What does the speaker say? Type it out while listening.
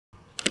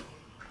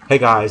Hey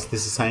guys,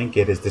 this is Hank.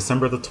 It is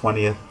December the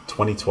 20th,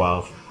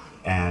 2012,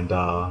 and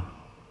I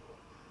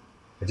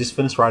just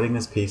finished writing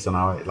this piece and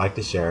I would like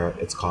to share it.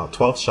 It's called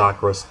 12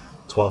 Chakras,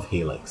 12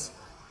 Helix.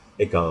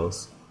 It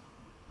goes,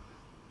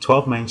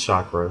 12 main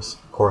chakras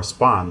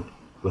correspond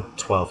with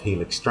 12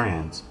 helix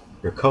strands.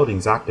 Your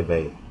codings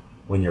activate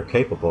when you're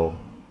capable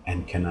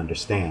and can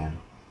understand.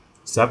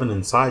 7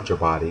 inside your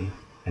body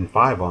and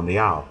 5 on the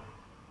out.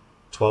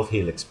 12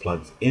 helix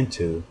plugs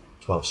into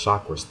 12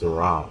 chakras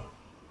throughout.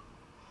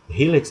 The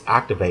helix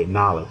activate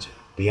knowledge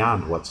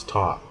beyond what's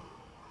taught.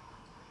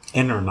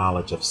 Inner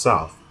knowledge of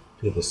self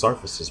to the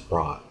surface is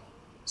brought.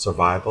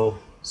 Survival,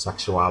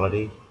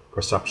 sexuality,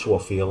 perceptual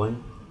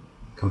feeling,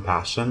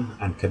 compassion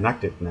and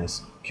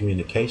connectedness,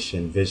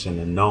 communication, vision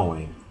and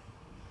knowing.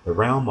 The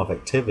realm of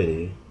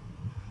activity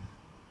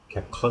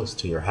kept close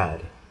to your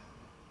head.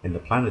 In the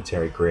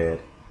planetary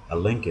grid, a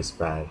link is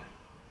fed.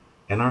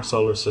 In our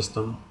solar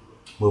system,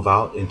 move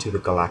out into the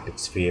galactic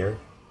sphere.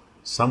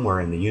 Somewhere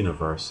in the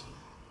universe,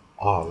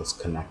 all is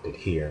connected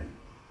here.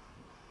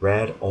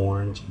 Red,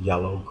 orange,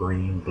 yellow,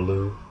 green,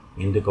 blue,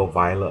 indigo,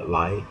 violet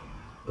light,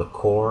 the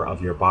core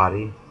of your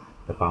body,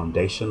 the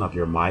foundation of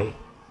your might.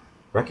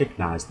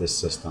 Recognize this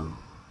system,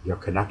 your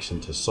connection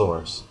to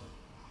source.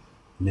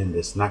 And in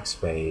this next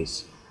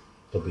phase,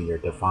 it'll be your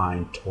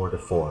divine tour de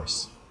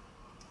force.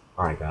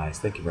 Alright guys,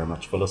 thank you very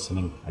much for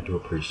listening. I do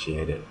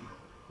appreciate it.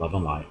 Love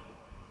and light.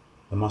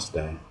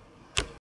 Namaste.